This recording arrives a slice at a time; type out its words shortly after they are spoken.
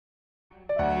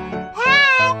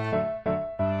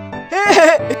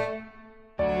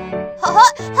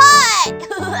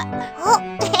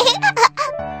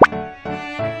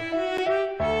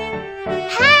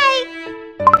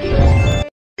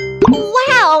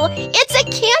Wow, it's a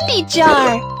candy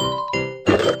jar!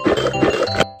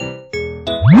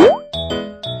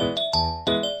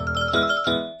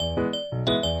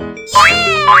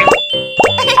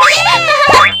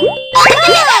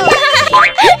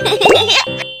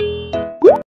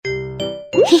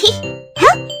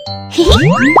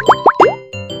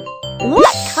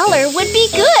 What color would be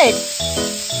good?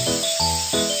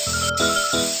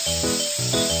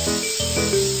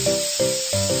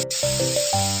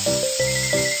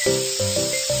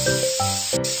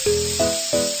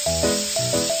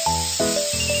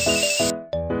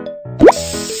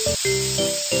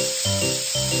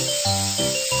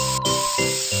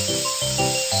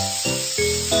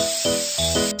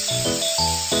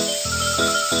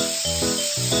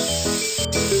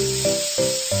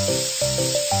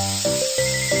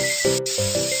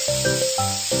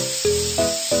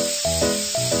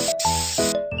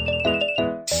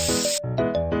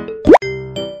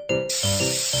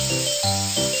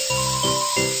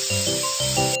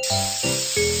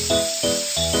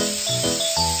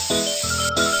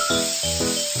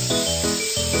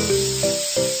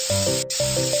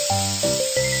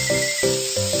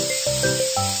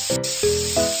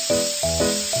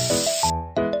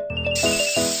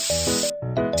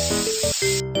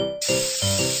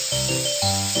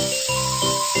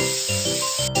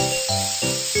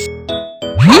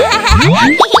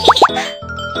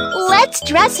 Let's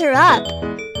dress her up.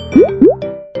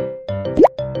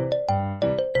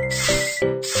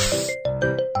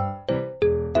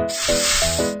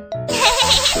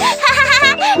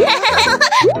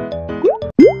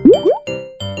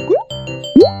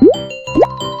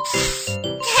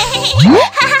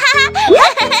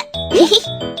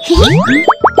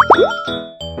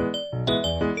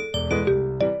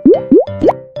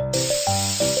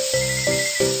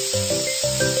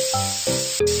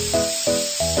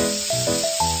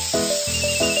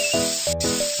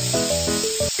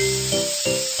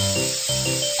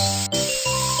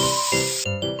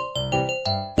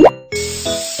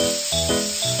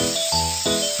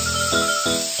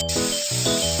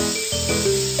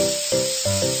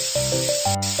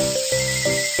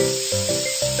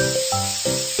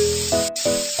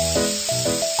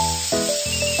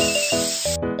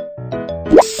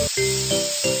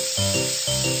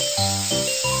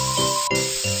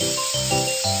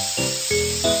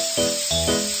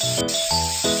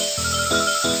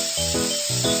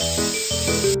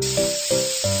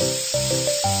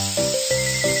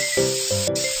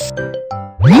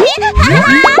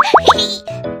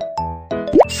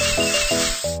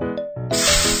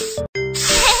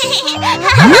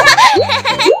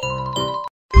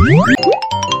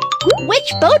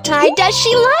 Which bow tie does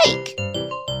she like?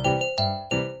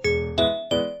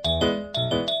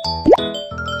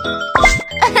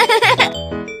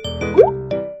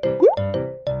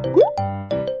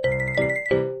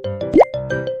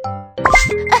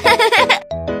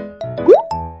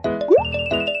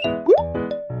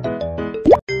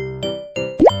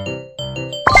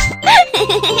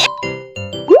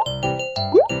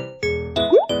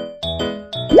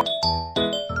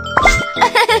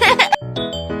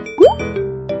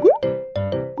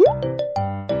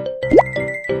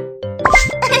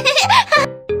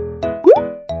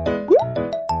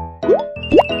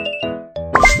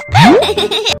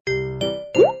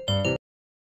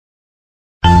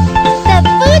 The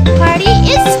food party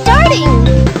is starting!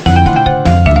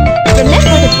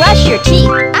 Remember to brush your teeth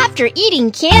after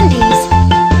eating candies.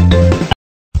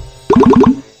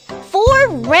 4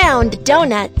 round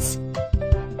donuts.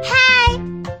 Hi!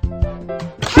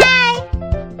 Hi!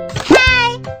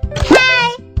 Hi! Hi!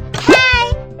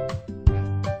 Hi!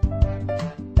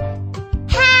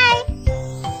 Hi!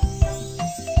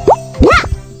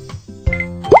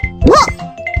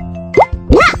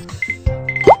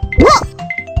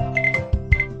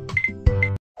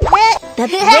 The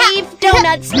brave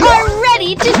donuts are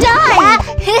ready to die!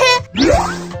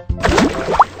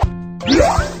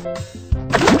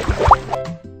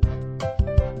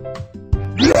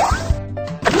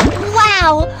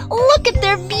 Wow! Look at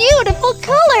their beautiful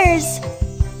colors!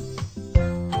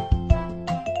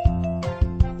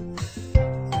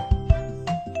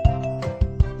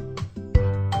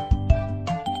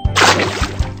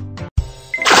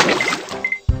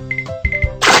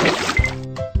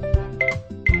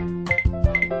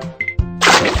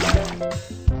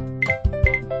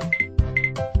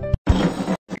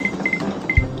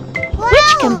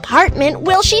 Which compartment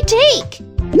will she take?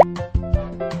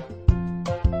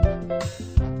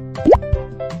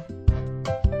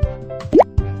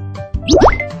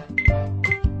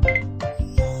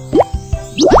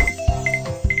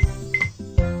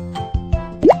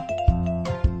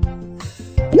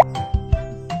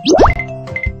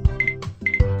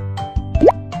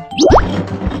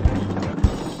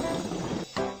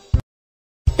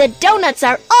 donuts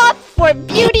are off for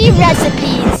beauty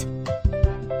recipes.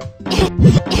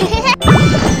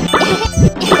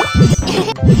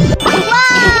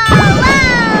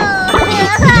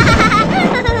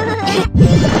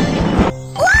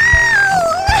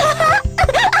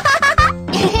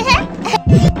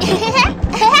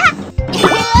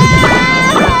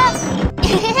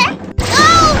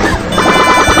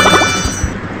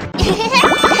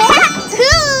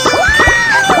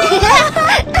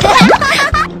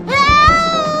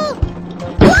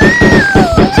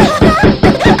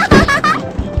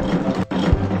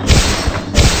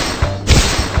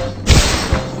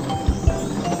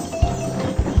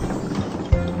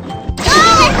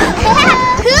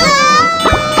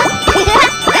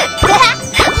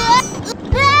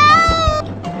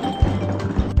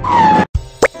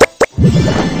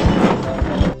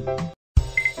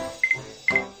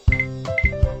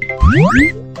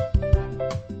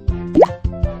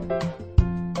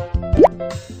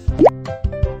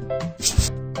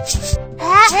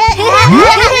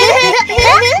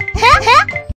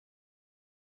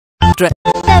 The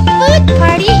food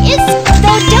party is...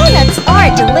 Though donuts are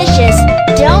delicious,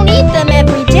 don't eat them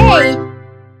every day.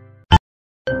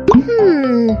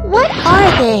 What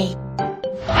are they?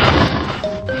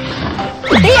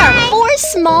 They are 4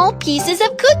 small pieces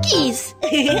of cookies.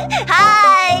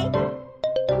 Hi!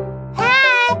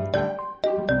 Hi!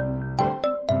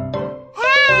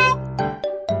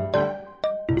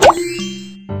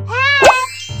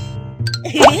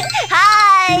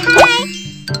 Hi!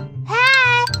 Hi!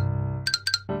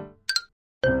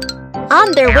 On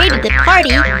their way to the party,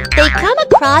 they come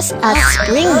across a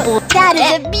springboard. That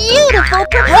is a beautiful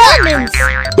performance!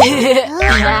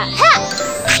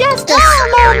 Just a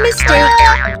small mistake.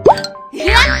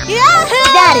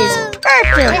 That is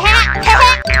perfect!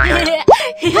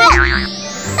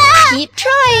 Keep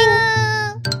trying.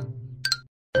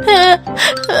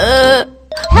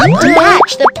 Help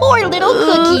catch the poor little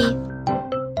cookie.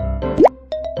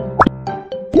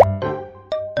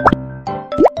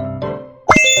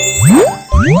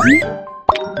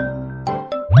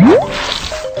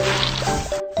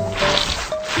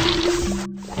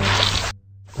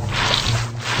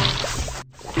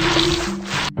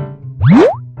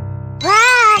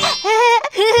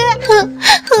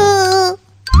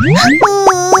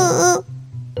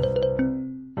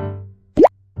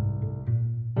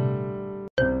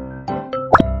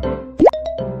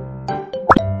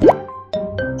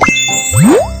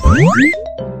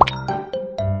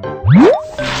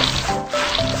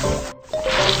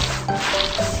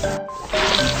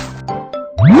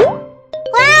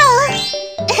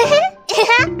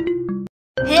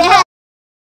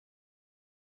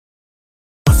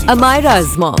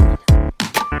 Amira's mom.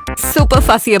 Super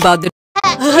fussy about the...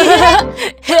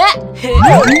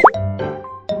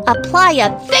 Apply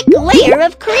a thick layer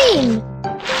of cream.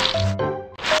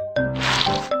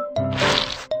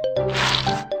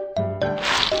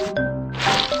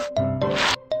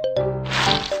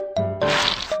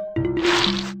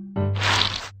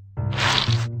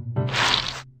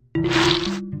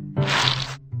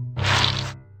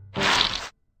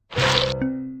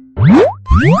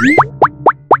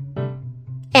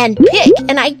 And pick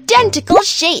an identical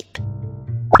shape.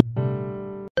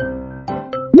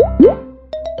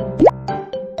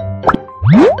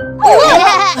 Look!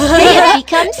 They have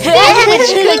become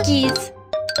sandwich cookies!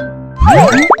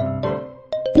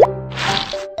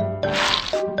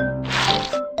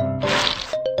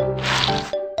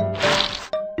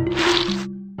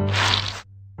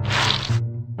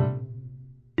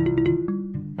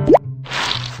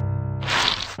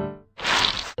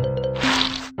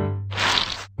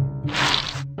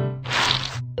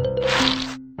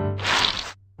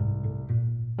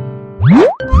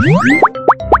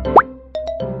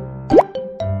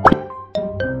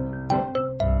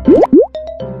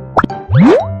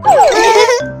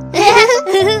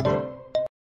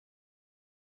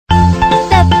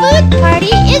 The food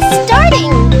party is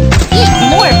starting! Eat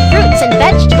more fruits and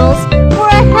vegetables for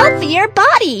a healthier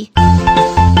body!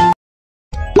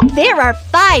 There are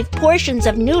 5 portions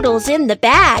of noodles in the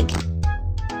bag.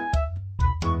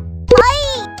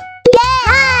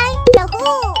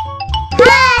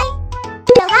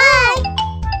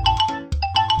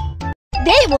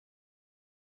 They will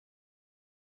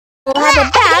have a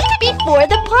bath before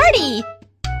the party.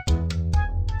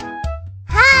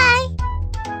 Hi.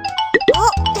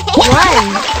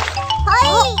 1,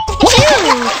 2,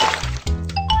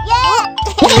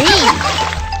 3,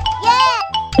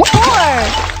 4,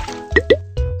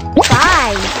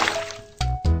 5.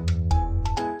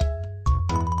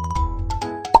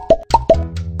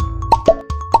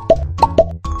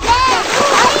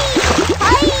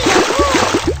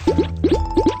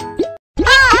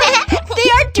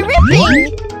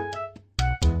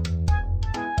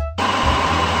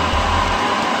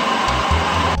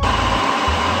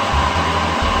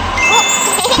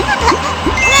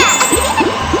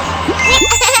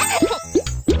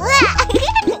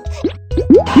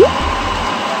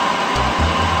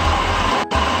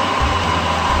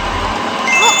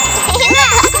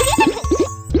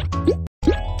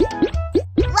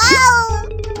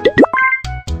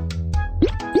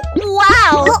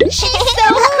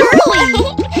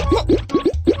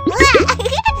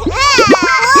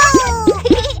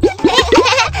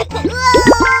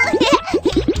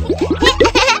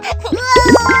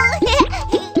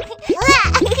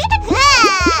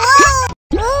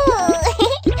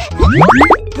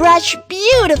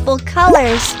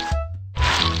 colors.